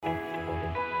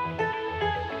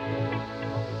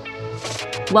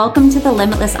Welcome to the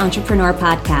Limitless Entrepreneur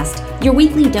Podcast, your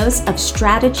weekly dose of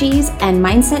strategies and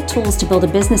mindset tools to build a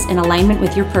business in alignment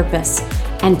with your purpose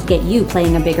and get you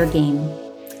playing a bigger game.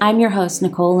 I'm your host,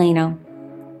 Nicole Lano.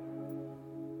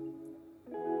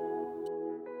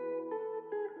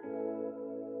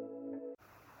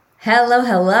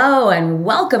 Hello, and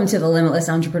welcome to the Limitless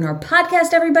Entrepreneur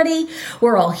Podcast, everybody.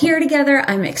 We're all here together.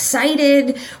 I'm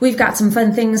excited. We've got some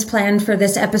fun things planned for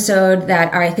this episode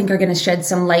that I think are going to shed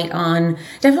some light on,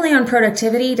 definitely on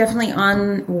productivity, definitely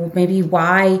on maybe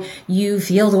why you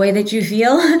feel the way that you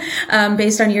feel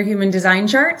based on your human design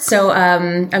chart. So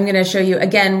I'm going to show you,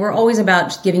 again, we're always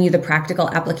about giving you the practical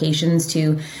applications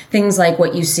to things like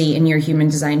what you see in your human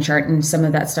design chart, and some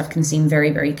of that stuff can seem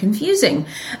very, very confusing.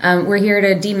 We're here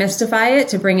to demystify it,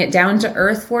 to bring it down to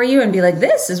earth for you and be like,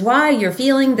 this is why you're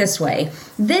feeling this way.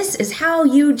 This is how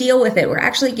you deal with it. We're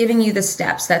actually giving you the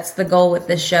steps. That's the goal with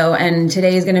this show. And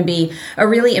today is going to be a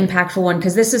really impactful one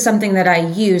because this is something that I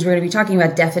use. We're going to be talking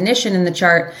about definition in the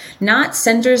chart, not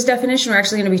centers definition. We're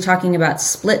actually going to be talking about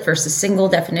split versus single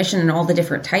definition and all the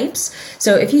different types.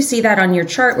 So if you see that on your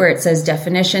chart where it says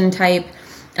definition type,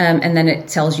 and then it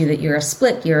tells you that you're a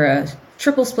split, you're a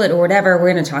triple split or whatever,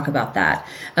 we're going to talk about that.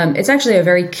 It's actually a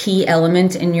very key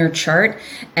element in your chart,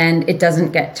 and it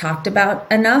doesn't get talked about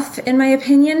enough, in my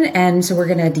opinion. And so we're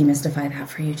going to demystify that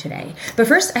for you today. But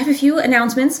first, I have a few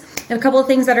announcements and a couple of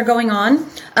things that are going on.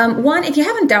 One, if you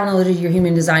haven't downloaded your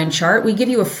human design chart, we give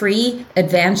you a free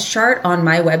advanced chart on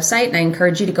my website, and I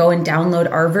encourage you to go and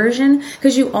download our version,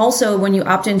 because you also, when you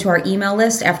opt into our email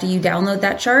list after you download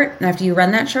that chart, after you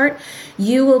run that chart,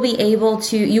 you will be able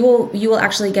to, you will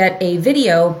actually get a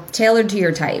video tailored to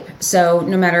your type. So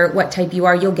no matter what type you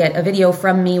are, you'll get a video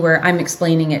from me where I'm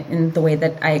explaining it in the way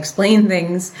that I explain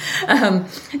things.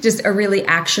 Just a really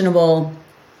actionable,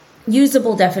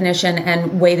 usable definition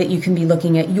and way that you can be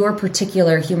looking at your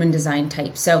particular human design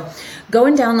type. So go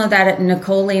and download that at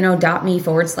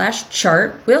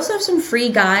nicolelano.me/chart. We also have some free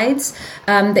guides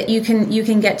that you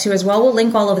can get to as well. We'll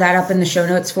link all of that up in the show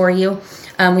notes for you.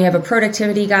 We have a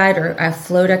productivity guide, or a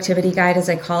flow-activity guide, as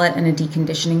I call it, and a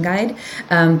deconditioning guide.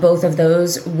 Both of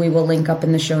those we will link up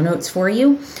in the show notes for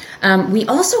you. We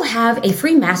also have a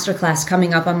free masterclass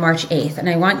coming up on March 8th, and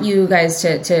I want you guys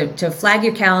to flag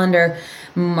your calendar,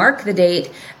 mark the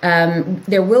date.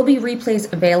 There will be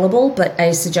replays available, but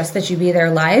I suggest that you be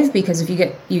there live, because if you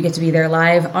get to be there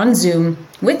live on Zoom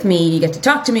with me, you get to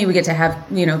talk to me, we get to have,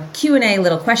 Q&A,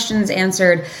 little questions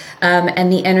answered,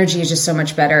 and the energy is just so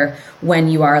much better when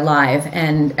you are live.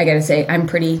 And I gotta say, I'm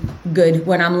pretty good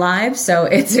when I'm live, so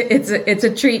it's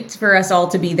a treat for us all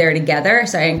to be there together.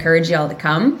 So I encourage you all to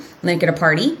come, make it a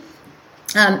party.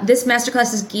 This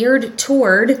masterclass is geared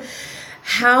toward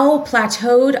how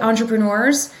plateaued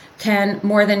entrepreneurs can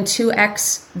more than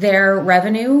 2x their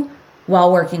revenue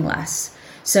while working less.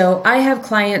 So I have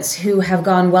clients who have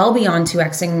gone well beyond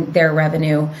 2xing their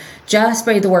revenue just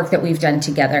by the work that we've done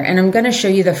together. And I'm going to show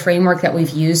you the framework that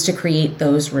we've used to create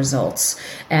those results.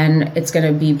 And it's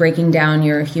going to be breaking down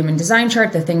your human design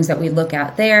chart, the things that we look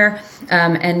at there,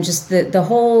 and just the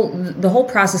whole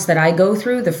process that I go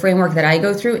through, the framework that I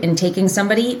go through in taking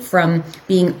somebody from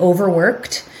being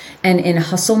overworked and in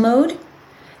hustle mode,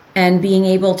 and being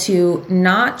able to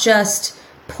not just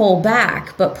pull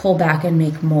back, but pull back and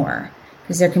make more.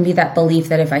 Because there can be that belief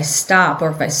that if I stop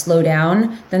or if I slow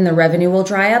down, then the revenue will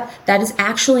dry up. That is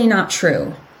actually not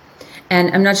true. And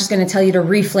I'm not just going to tell you to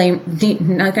reframe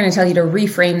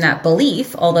that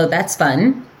belief, although that's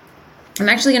fun. I'm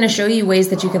actually going to show you ways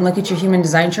that you can look at your human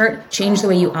design chart, change the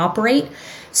way you operate,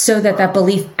 so that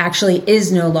belief actually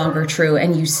is no longer true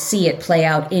and you see it play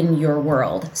out in your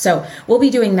world. So we'll be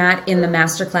doing that in the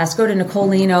masterclass. Go to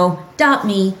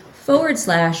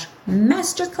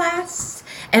nicolelano.me/masterclass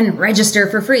and register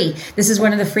for free. This is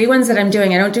one of the free ones that I'm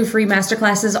doing. I don't do free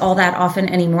masterclasses all that often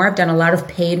anymore. I've done a lot of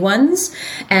paid ones,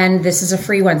 and this is a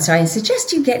free one. So I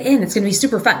suggest you get in. It's going to be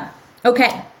super fun.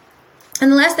 Okay.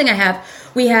 And the last thing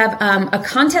we have a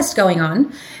contest going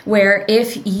on where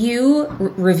if you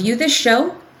review this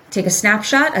show, take a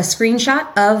snapshot, a screenshot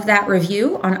of that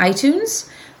review on iTunes,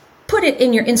 put it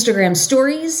in your Instagram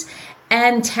stories,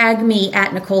 and tag me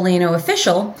at Nicole Lano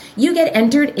Official, you get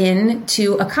entered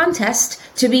into a contest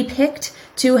to be picked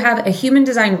to have a human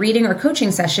design reading or coaching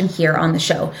session here on the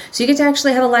show. So you get to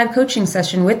actually have a live coaching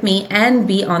session with me and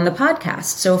be on the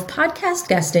podcast. So if podcast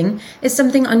guesting is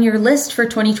something on your list for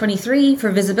 2023 for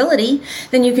visibility,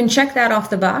 then you can check that off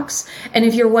the box. And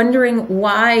if you're wondering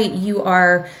why you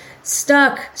are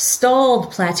stuck,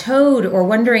 stalled, plateaued, or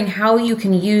wondering how you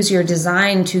can use your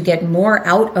design to get more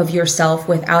out of yourself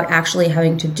without actually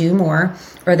having to do more,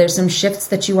 or there's some shifts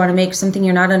that you want to make, something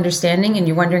you're not understanding and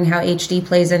you're wondering how HD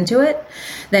plays into it,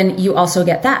 then you also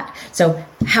get that. So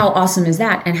how awesome is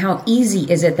that? And how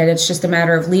easy is it that it's just a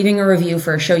matter of leaving a review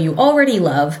for a show you already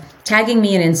love, tagging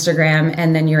me on Instagram,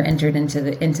 and then you're entered into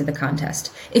the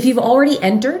contest. If you've already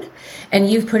entered and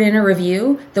you've put in a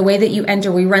review, the way that you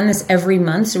enter, we run this every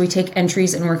month. So we take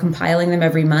entries and we're compiling them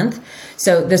every month.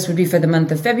 So this would be for the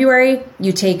month of February.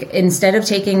 You take, instead of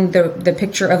taking the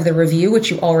picture of the review,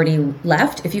 which you already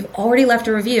left, if you've already left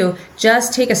a review,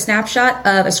 just take a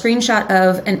screenshot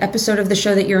of an episode of the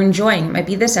show that you're enjoying. It might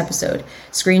be this episode.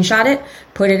 Screenshot it,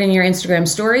 put it in your Instagram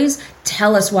stories,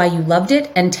 tell us why you loved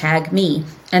it, and tag me.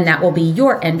 And that will be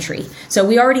your entry. So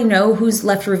we already know who's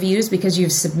left reviews because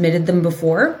you've submitted them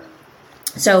before.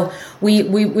 So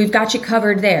we've got you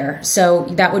covered there. So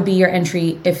that would be your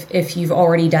entry if you've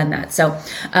already done that. So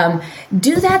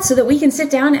do that so that we can sit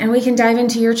down and we can dive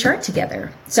into your chart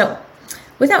together. So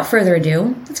without further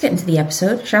ado, let's get into the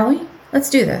episode, shall we? Let's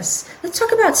do this. Let's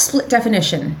talk about split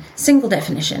definition, single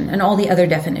definition, and all the other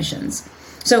definitions.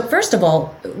 So first of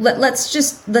all, let's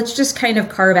just kind of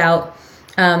carve out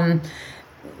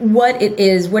what it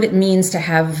is, what it means to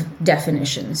have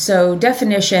definition. So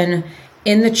definition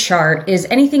in the chart is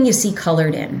anything you see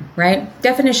colored in, right?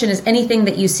 Definition is anything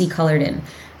that you see colored in.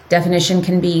 Definition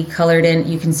can be colored in,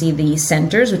 you can see the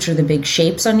centers, which are the big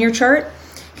shapes on your chart.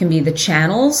 It can be the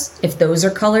channels. If those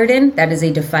are colored in, that is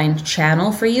a defined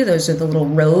channel for you. Those are the little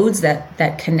roads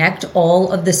that connect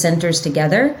all of the centers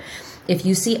together. If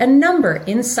you see a number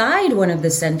inside one of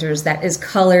the centers that is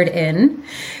colored in,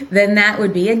 then that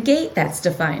would be a gate that's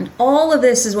defined. All of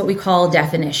this is what we call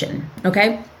definition,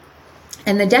 okay?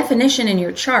 And the definition in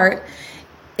your chart,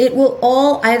 it will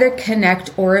all either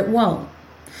connect or it won't.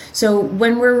 So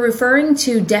when we're referring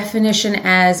to definition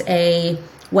as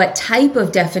what type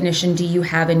of definition do you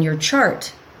have in your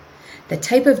chart? The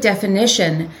type of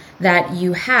definition that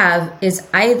you have is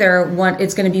either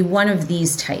it's going to be one of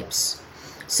these types.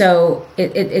 So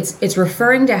it's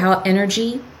referring to how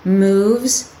energy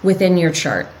moves within your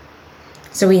chart.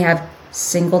 So we have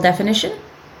single definition.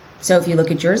 So if you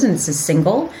look at yours and it says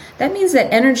single, that means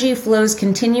that energy flows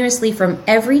continuously from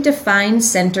every defined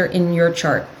center in your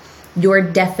chart. Your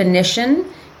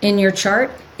definition in your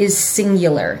chart is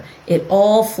singular. It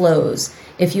all flows.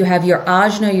 If you have your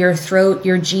ajna, your throat,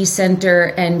 your G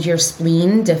center, and your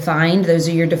spleen defined, those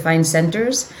are your defined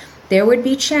centers, there would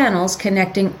be channels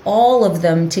connecting all of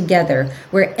them together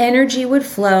where energy would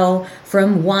flow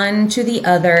from one to the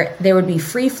other. There would be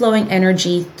free-flowing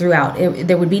energy throughout.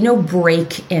 There would be no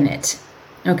break in it,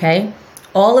 okay?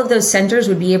 All of those centers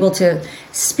would be able to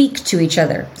speak to each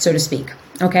other, so to speak,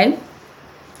 okay?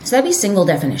 So that'd be single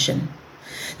definition.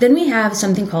 Then we have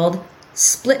something called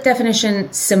split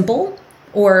definition simple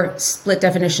or split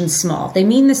definition small. They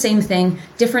mean the same thing.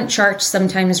 Different charts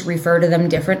sometimes refer to them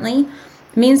differently.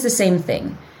 It means the same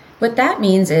thing. What that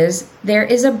means is there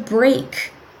is a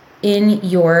break in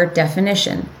your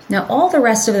definition. Now, all the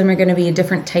rest of them are going to be a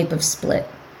different type of split.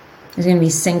 There's going to be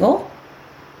single.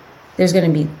 There's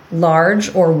going to be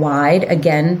large or wide.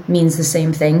 Again, means the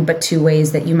same thing, but two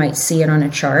ways that you might see it on a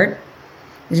chart.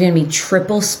 There's going to be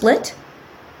triple split.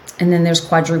 And then there's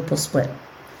quadruple split.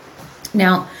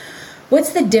 Now,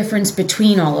 what's the difference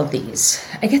between all of these?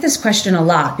 I get this question a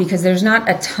lot because there's not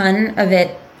a ton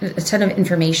of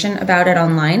information about it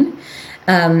online.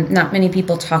 Not many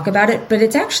people talk about it, but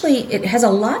it has a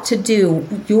lot to do.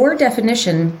 Your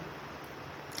definition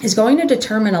is going to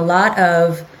determine a lot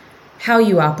of how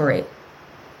you operate,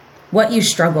 what you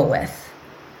struggle with,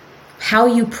 how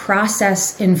you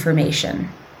process information.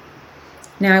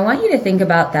 Now, I want you to think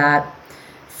about that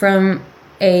from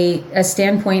a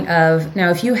standpoint of,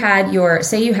 now if you had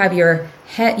say you have your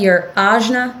head, your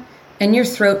ajna and your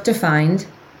throat defined,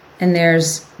 and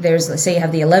there's let's say you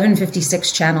have the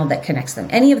 1156 channel that connects them.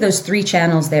 Any of those three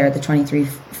channels there, the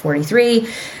 2343, the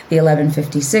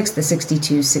 1156, the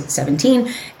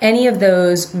 6217, any of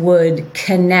those would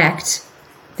connect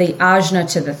the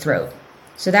ajna to the throat.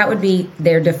 So that would be,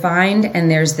 they're defined,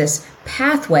 and there's this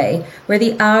pathway where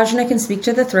the ajna can speak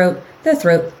to the throat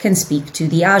can speak to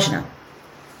the ajna.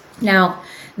 Now,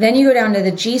 then you go down to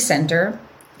the G center,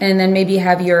 and then maybe you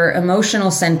have your emotional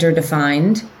center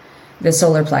defined, the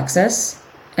solar plexus,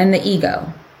 and the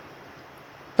ego.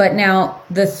 But now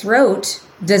the throat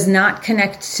does not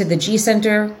connect to the G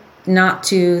center, not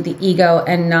to the ego,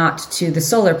 and not to the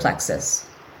solar plexus.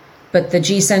 But the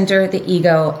G center, the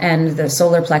ego, and the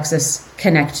solar plexus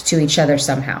connect to each other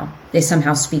somehow. They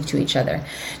somehow speak to each other.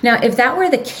 Now, if that were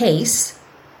the case,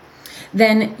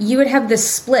 then you would have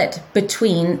this split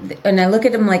between, and I look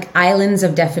at them like islands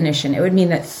of definition. It would mean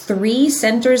that three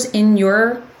centers in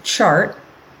your chart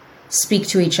speak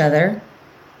to each other,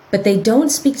 but they don't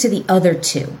speak to the other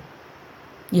two.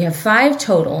 You have 5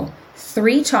 total.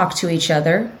 3 talk to each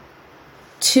other,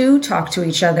 2 talk to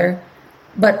each other,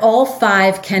 but all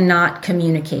 5 cannot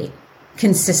communicate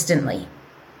consistently.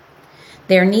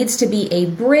 There needs to be a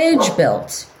bridge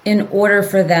built in order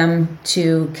for them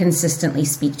to consistently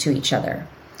speak to each other.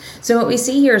 So what we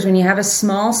see here is when you have a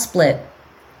small split,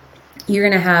 you're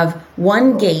going to have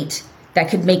one gate that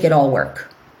could make it all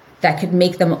work, that could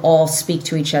make them all speak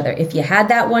to each other. If you had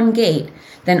that one gate,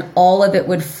 then all of it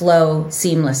would flow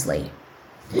seamlessly.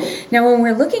 Now, when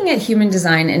we're looking at human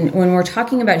design and when we're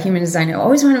talking about human design, I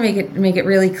always want to make it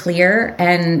really clear.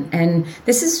 And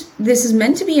this is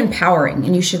meant to be empowering,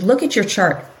 and you should look at your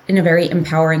chart in a very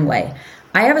empowering way.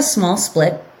 I have a small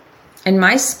split, and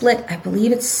my split, I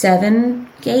believe it's 7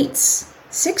 gates,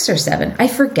 6 or 7. I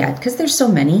forget because there's so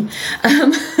many.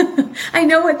 I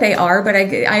know what they are, but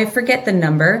I forget the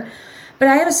number. But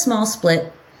I have a small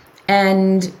split,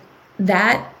 and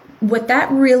what that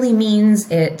really means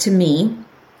to me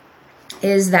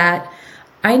is that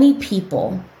I need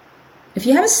people. If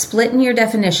you have a split in your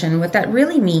definition, what that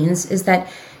really means is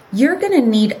that you're going to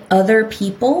need other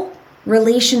people.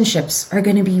 Relationships are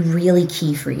going to be really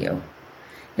key for you.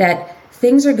 That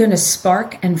things are going to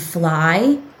spark and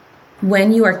fly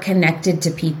when you are connected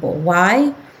to people.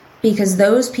 Why? Because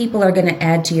those people are going to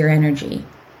add to your energy.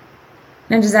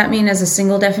 Now, does that mean as a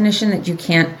single definition that you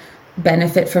can't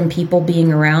benefit from people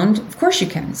being around? Of course you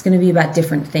can. It's going to be about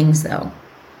different things though.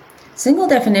 Single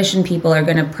definition people are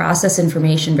going to process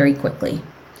information very quickly.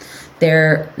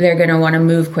 They're going to want to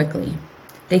move quickly.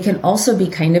 They can also be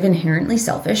kind of inherently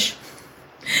selfish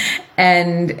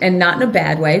and not in a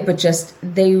bad way, but just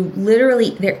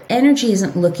their energy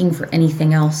isn't looking for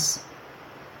anything else.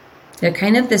 They're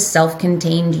kind of this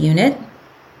self-contained unit.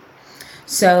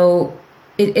 So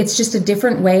it's just a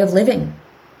different way of living.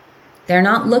 They're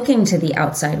not looking to the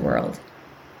outside world.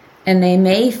 And they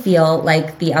may feel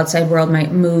like the outside world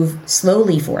might move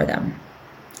slowly for them.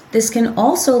 This can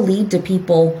also lead to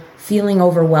people feeling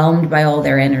overwhelmed by all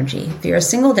their energy. If you're a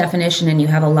single definition and you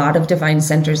have a lot of divine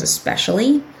centers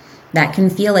especially, that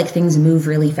can feel like things move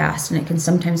really fast, and it can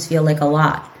sometimes feel like a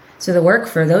lot. So the work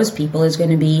for those people is going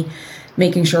to be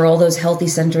making sure all those healthy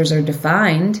centers are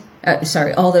defined.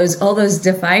 All those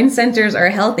defined centers are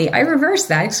healthy. I reversed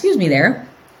that, excuse me there.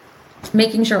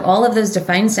 Making sure all of those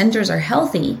defined centers are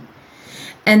healthy.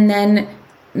 And then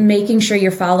making sure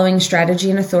you're following strategy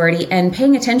and authority and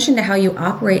paying attention to how you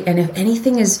operate. And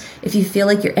if you feel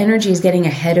like your energy is getting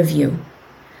ahead of you,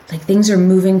 like things are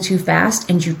moving too fast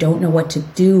and you don't know what to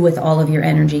do with all of your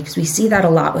energy, because we see that a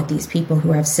lot with these people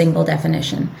who have single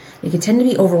definition. They can tend to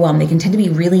be overwhelmed. They can tend to be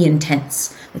really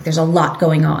intense. Like there's a lot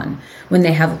going on when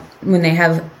they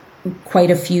have quite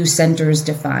a few centers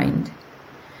defined.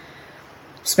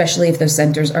 Especially if those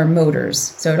centers are motors.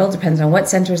 So it all depends on what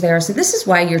centers they are. So this is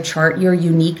why your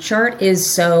unique chart is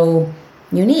so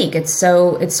unique. It's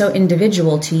so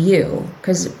individual to you,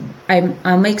 because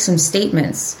I'll make some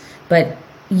statements, but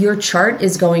your chart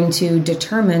is going to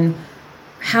determine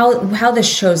how this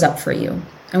shows up for you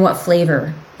and what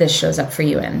flavor this shows up for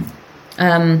you in.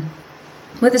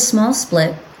 With a small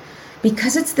split,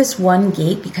 because it's this one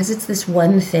gate, because it's this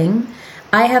one thing,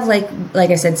 I have like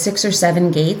I said, 6 or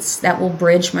 7 gates that will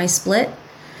bridge my split.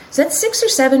 So that's 6 or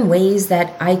 7 ways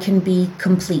that I can be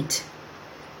complete.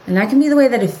 And that can be the way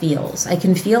that it feels. I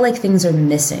can feel like things are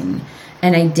missing,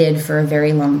 and I did for a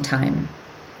very long time.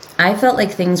 I felt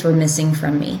like things were missing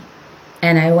from me,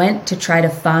 and I went to try to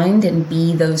find and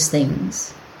be those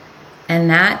things. And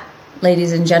that,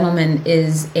 ladies and gentlemen,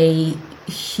 is a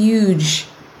huge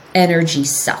energy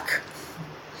suck.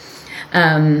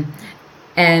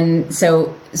 And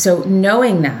so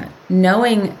knowing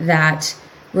that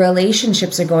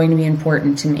relationships are going to be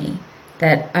important to me,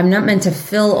 that I'm not meant to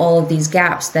fill all of these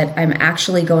gaps, that I'm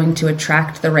actually going to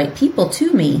attract the right people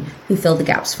to me who fill the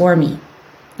gaps for me,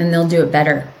 and they'll do it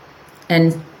better.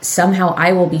 And somehow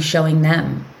I will be showing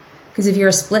them. Because if you're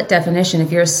a split definition,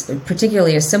 if you're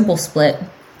particularly a simple split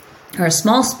or a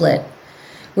small split,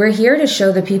 we're here to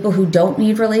show the people who don't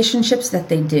need relationships that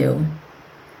they do.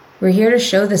 We're here to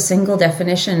show the single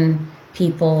definition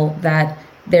people that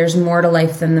there's more to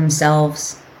life than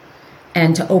themselves,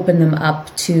 and to open them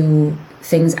up to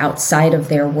things outside of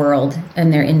their world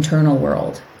and their internal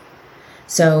world.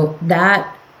 So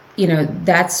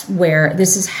that's where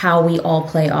this is how we all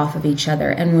play off of each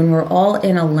other. And when we're all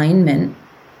in alignment,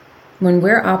 when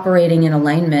we're operating in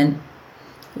alignment,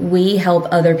 we help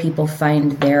other people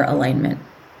find their alignment.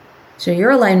 So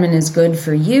your alignment is good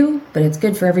for you, but it's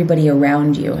good for everybody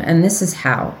around you. And this is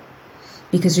how.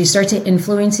 Because we start to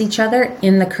influence each other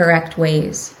in the correct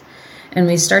ways. And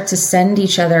we start to send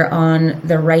each other on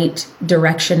the right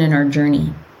direction in our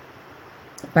journey.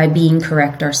 by being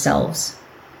correct ourselves.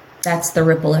 That's the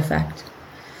ripple effect.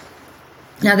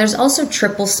 Now, there's also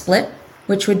triple split,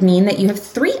 which would mean that you have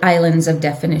 3 islands of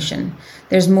definition.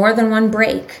 There's more than one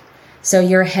break. So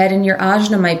your head and your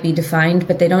ajna might be defined,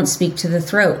 but they don't speak to the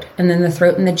throat. And then the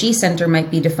throat and the G center might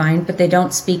be defined, but they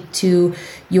don't speak to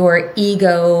your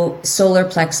ego, solar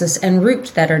plexus, and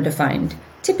root that are defined.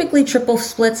 Typically triple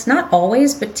splits, not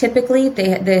always, but typically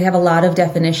they have a lot of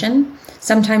definition.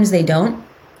 Sometimes they don't.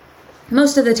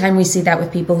 Most of the time we see that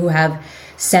with people who have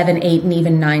 7, 8, and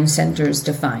even 9 centers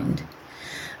defined.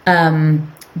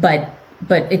 But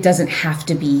it doesn't have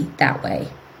to be that way.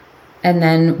 And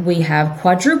then we have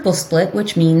quadruple split,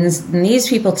 which means these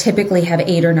people typically have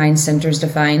 8 or 9 centers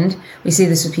defined. We see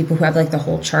this with people who have like the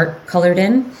whole chart colored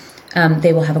in.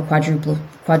 They will have a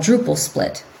quadruple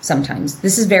split sometimes.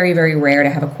 This is very, very rare to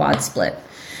have a quad split.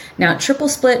 Now, triple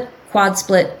split, quad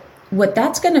split, what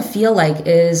that's going to feel like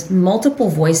is multiple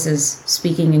voices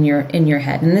speaking in your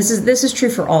head. And this is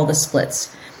true for all the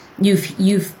splits. You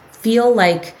feel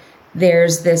like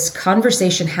there's this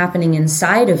conversation happening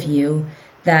inside of you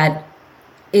that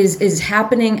is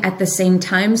happening at the same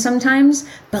time sometimes,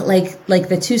 but like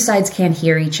the 2 sides can't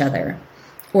hear each other.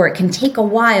 Or it can take a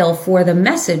while for the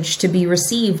message to be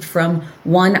received from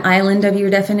one island of your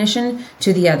definition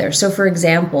to the other. So for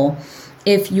example,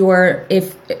 if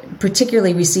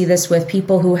particularly we see this with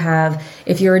people who have,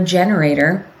 if you're a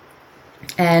generator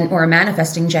or a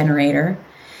manifesting generator,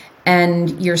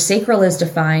 and your sacral is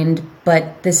defined,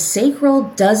 but the sacral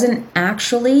doesn't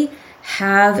actually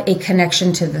have a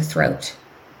connection to the throat.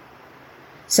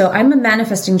 So I'm a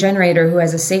manifesting generator who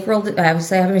has a sacral,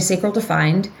 obviously I have a sacral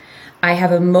defined. I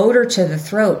have a motor to the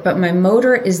throat, but my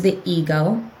motor is the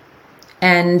ego,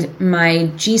 and my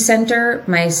G center,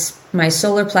 my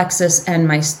solar plexus, and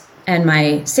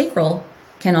my sacral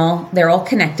they're all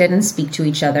connected and speak to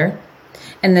each other.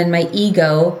 And then my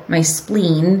ego, my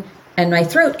spleen, and my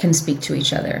throat can speak to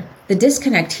each other. The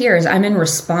disconnect here is I'm in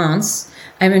response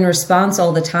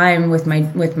all the time with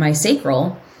my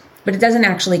sacral, but it doesn't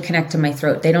actually connect to my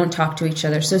throat. They don't talk to each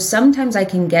other. So sometimes I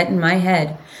can get in my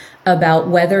head about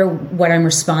whether what I'm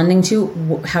responding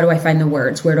to, how do I find the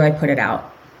words? Where do I put it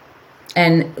out?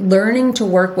 And learning to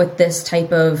work with this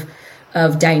type of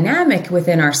dynamic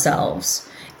within ourselves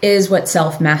is what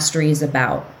self-mastery is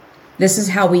about. This is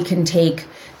how we can take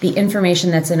the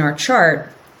information that's in our chart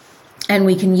and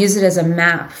we can use it as a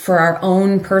map for our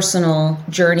own personal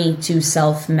journey to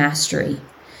self-mastery.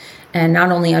 And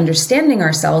not only understanding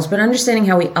ourselves, but understanding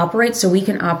how we operate so we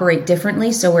can operate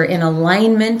differently. So we're in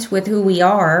alignment with who we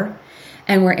are,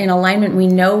 and we're in alignment. We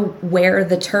know where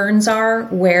the turns are,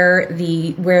 where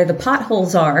the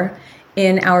potholes are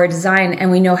in our design,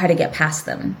 and we know how to get past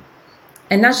them.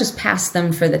 And not just past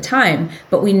them for the time,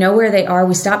 but we know where they are.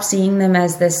 We stop seeing them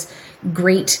as this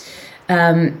great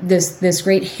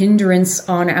great hindrance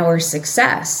on our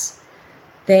success.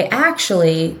 They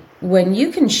actually, when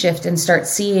you can shift and start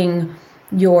seeing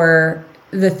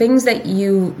the things that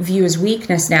you view as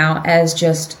weakness now as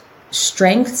just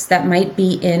strengths that might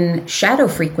be in shadow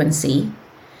frequency,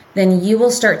 then you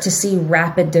will start to see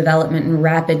rapid development and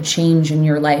rapid change in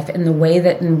your life and the way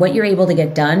that and what you're able to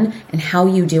get done and how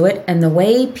you do it and the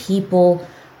way people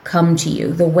come to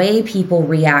you, the way people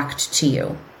react to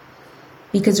you.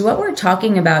 Because what we're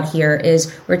talking about here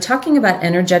is we're talking about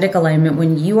energetic alignment.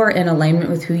 When you are in alignment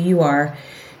with who you are,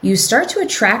 you start to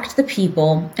attract the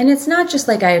people. And it's not just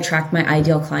like I attract my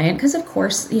ideal client, because of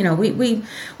course, you know, we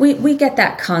get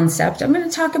that concept. I'm going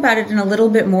to talk about it in a little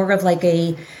bit more of like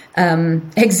a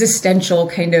existential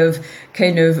kind of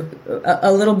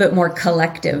a little bit more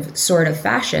collective sort of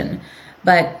fashion.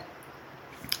 But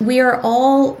we're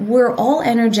all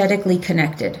energetically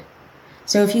connected.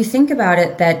 So if you think about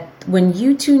it, that when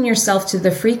you tune yourself to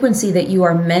the frequency that you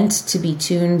are meant to be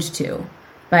tuned to,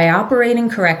 by operating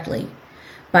correctly,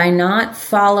 by not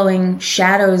following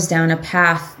shadows down a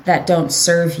path that don't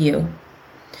serve you,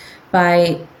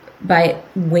 by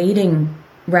waiting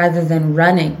rather than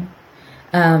running,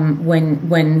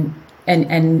 when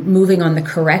moving on the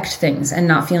correct things and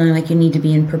not feeling like you need to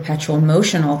be in perpetual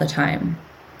motion all the time,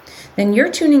 then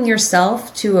you're tuning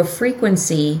yourself to a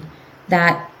frequency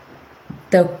that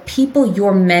the people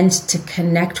you're meant to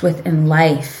connect with in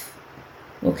life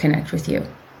will connect with you.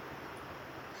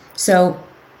 So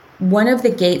one of the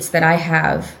gates that I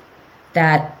have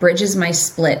that bridges my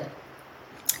split,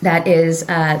 that is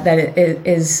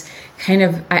kind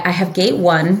of, I have gate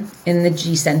 1 in the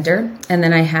G center, and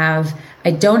then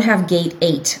I don't have gate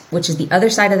 8, which is the other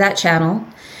side of that channel,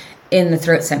 in the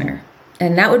throat center.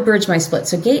 And that would bridge my split.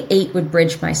 So gate 8 would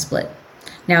bridge my split.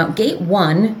 Now, gate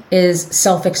 1 is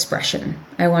self-expression.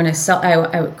 I want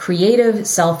creative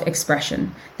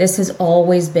self-expression. This has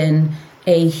always been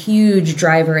a huge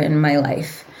driver in my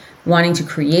life, wanting to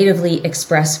creatively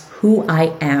express who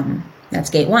I am. That's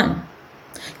gate 1.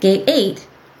 Gate 8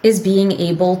 is being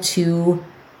able to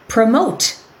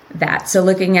promote that. So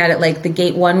looking at it like the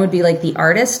gate 1 would be like the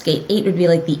artist, gate 8 would be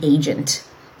like the agent,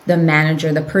 the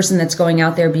manager, the person that's going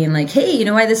out there being like, hey, you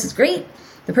know why this is great?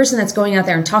 The person that's going out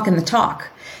there and talking the talk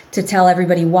to tell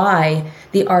everybody why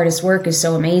the artist's work is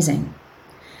so amazing.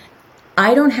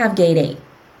 I don't have gate 8.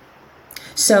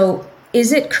 So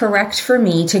is it correct for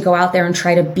me to go out there and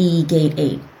try to be gate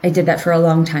 8? I did that for a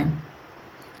long time.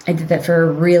 I did that for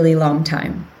a really long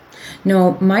time.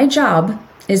 No, my job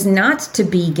is not to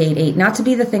be gate 8, not to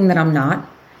be the thing that I'm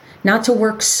not to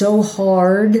work so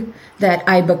hard that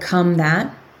I become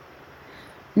that.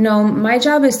 No, my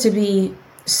job is to be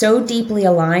so deeply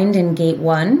aligned in gate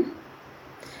 1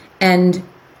 and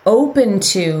open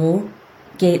to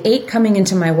gate 8 coming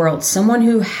into my world, someone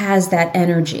who has that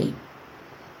energy.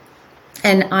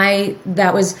 And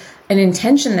that was an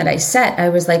intention that I set. I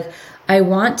was like, I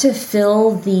want to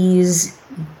fill these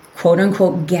quote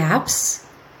unquote gaps.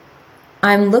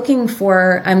 I'm looking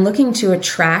to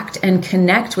attract and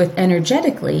connect with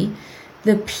energetically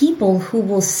the people who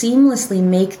will seamlessly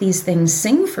make these things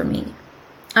sing for me.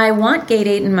 I want gate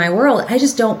 8 in my world. I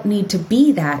just don't need to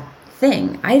be that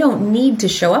thing. I don't need to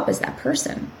show up as that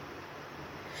person.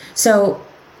 So,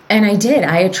 and I did.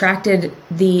 I attracted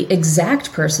the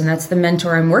exact person. That's the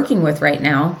mentor I'm working with right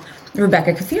now,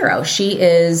 Rebecca Cathero. She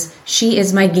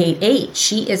is my gate 8.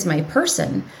 She is my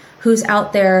person who's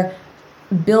out there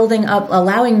building up,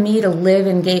 allowing me to live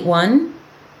in gate 1,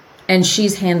 and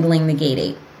she's handling the gate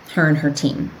 8, her and her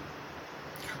team,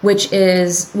 which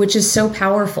is so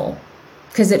powerful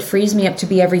because it frees me up to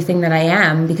be everything that I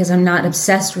am because I'm not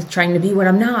obsessed with trying to be what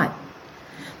I'm not.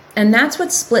 And that's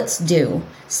what splits do.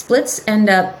 Splits end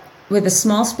up with a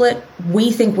small split.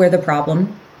 We think we're the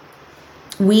problem.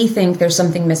 We think there's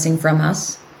something missing from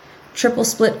us. Triple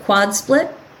split, quad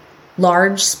split,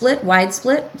 large split, wide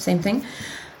split, same thing.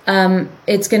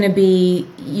 It's going to be,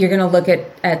 you're going to look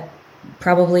at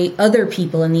probably other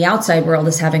people in the outside world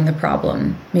as having the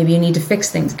problem. Maybe you need to fix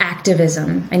things.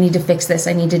 Activism. I need to fix this.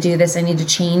 I need to do this. I need to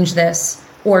change this.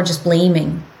 Or just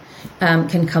blaming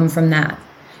can come from that.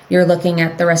 You're looking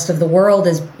at the rest of the world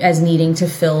as needing to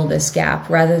fill this gap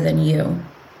rather than you.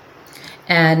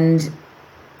 And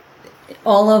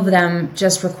all of them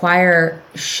just require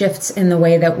shifts in the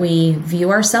way that we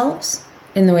view ourselves,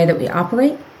 in the way that we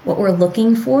operate, what we're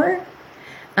looking for,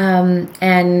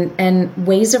 and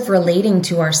ways of relating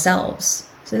to ourselves.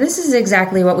 So this is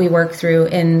exactly what we work through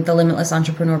in the Limitless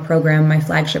Entrepreneur Program, my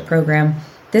flagship program.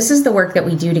 This is the work that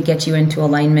we do to get you into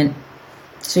alignment.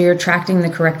 So you're attracting the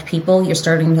correct people. You're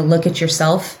starting to look at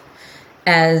yourself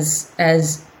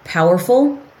as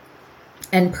powerful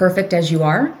and perfect as you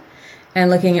are, and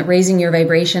looking at raising your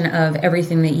vibration of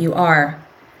everything that you are,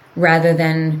 rather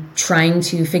than trying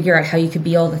to figure out how you could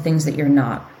be all the things that you're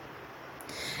not.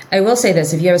 I will say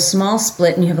this, if you have a small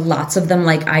split and you have lots of them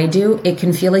like I do, it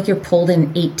can feel like you're pulled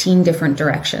in 18 different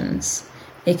directions.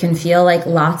 It can feel like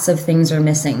lots of things are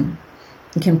missing.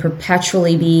 It can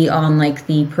perpetually be on like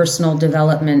the personal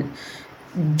development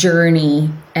journey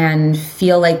and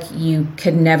feel like you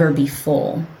could never be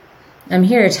full. I'm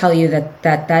here to tell you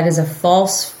that is a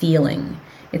false feeling.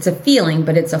 It's a feeling,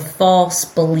 but it's a false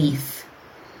belief.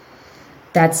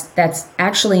 That's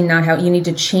actually not how. You need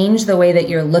to change the way that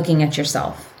you're looking at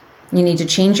yourself. You need to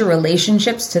change your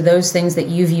relationships to those things that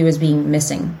you view as being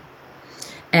missing.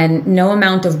 And no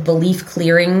amount of belief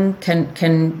clearing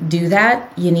can do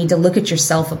that. You need to look at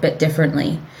yourself a bit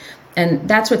differently. And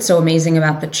that's what's so amazing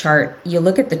about the chart. You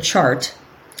look at the chart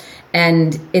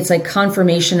and it's like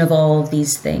confirmation of all of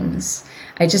these things.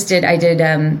 I've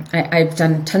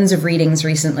done tons of readings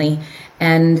recently,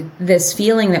 and this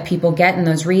feeling that people get in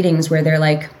those readings where they're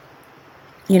like,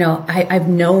 you know, I've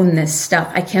known this stuff.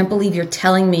 I can't believe you're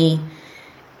telling me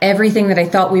everything that I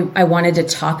thought I wanted to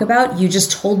talk about. You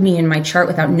just told me in my chart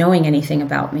without knowing anything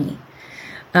about me.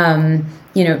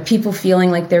 You know, people feeling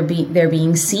like they're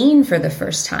being seen for the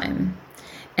first time.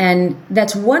 And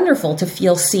that's wonderful to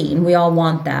feel seen. We all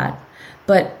want that.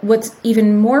 But what's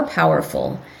even more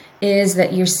powerful is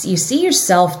that you see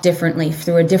yourself differently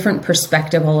through a different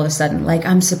perspective all of a sudden. Like,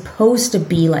 I'm supposed to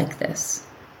be like this.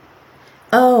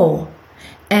 Oh,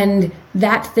 and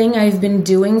that thing I've been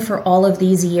doing for all of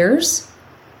these years,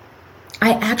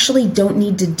 I actually don't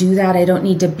need to do that. I don't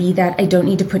need to be that. I don't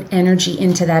need to put energy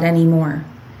into that anymore.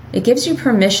 It gives you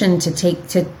permission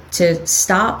to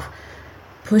stop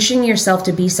pushing yourself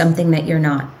to be something that you're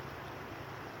not.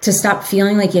 to stop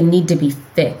feeling like you need to be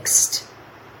fixed,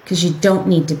 because you don't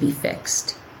need to be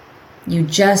fixed. You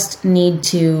just need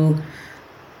to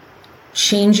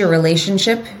change your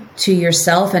relationship to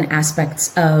yourself and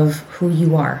aspects of who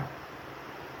you are.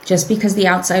 Just because the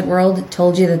outside world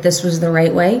told you that this was the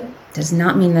right way does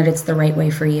not mean that it's the right way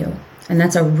for you. And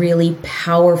that's a really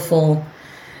powerful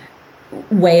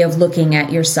way of looking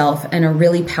at yourself and a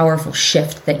really powerful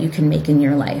shift that you can make in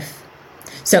your life.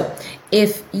 So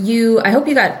I hope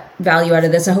you got value out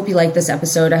of this. I hope you liked this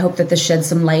episode. I hope that this sheds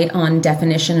some light on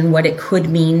definition and what it could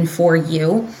mean for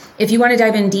you. If you want to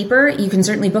dive in deeper, you can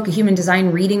certainly book a human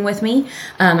design reading with me.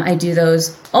 I do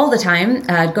those all the time.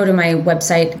 Go to my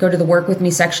website, go to the work with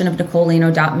me section of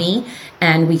NicoleLano.me,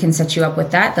 and we can set you up with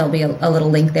that. There'll be a little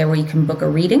link there where you can book a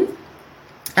reading.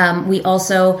 We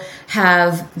also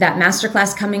have that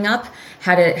masterclass coming up,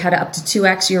 how to up to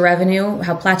 2x your revenue,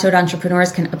 how plateaued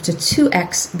entrepreneurs can up to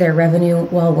 2x their revenue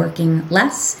while working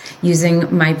less using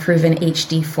my proven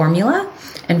HD formula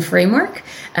and framework.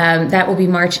 That will be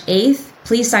March 8th.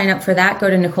 Please sign up for that.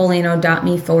 Go to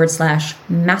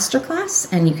NicoleLano.me/masterclass,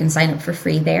 and you can sign up for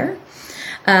free there.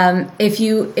 If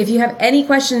you have any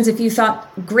questions, if you thought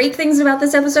great things about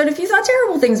this episode, if you thought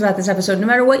terrible things about this episode, no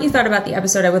matter what you thought about the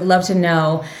episode, I would love to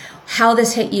know how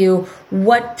this hit you,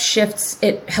 what shifts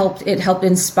it helped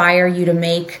inspire you to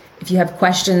make. If you have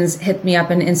questions, hit me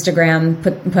up on Instagram,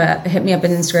 hit me up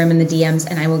on Instagram in the DMs,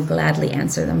 and I will gladly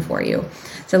answer them for you.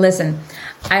 So listen,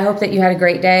 I hope that you had a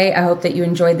great day. I hope that you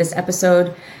enjoyed this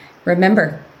episode.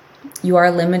 Remember, you are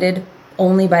limited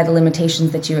only by the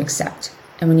limitations that you accept.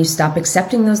 And when you stop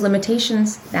accepting those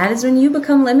limitations, that is when you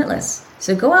become limitless.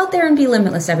 So go out there and be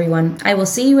limitless, everyone. I will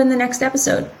see you in the next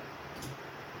episode.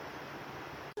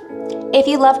 If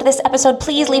you loved this episode,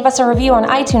 please leave us a review on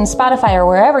iTunes, Spotify, or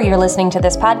wherever you're listening to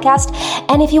this podcast.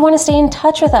 And if you want to stay in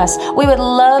touch with us, we would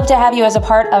love to have you as a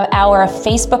part of our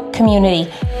Facebook community,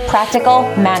 Practical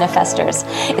Manifestors.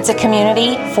 It's a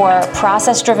community for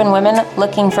process-driven women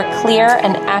looking for clear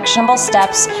and actionable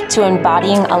steps to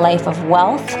embodying a life of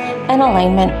wealth and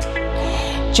alignment.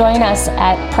 Join us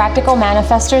at Practical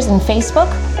Manifestors in Facebook,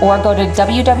 or go to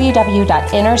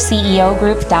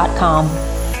www.innerceogroup.com.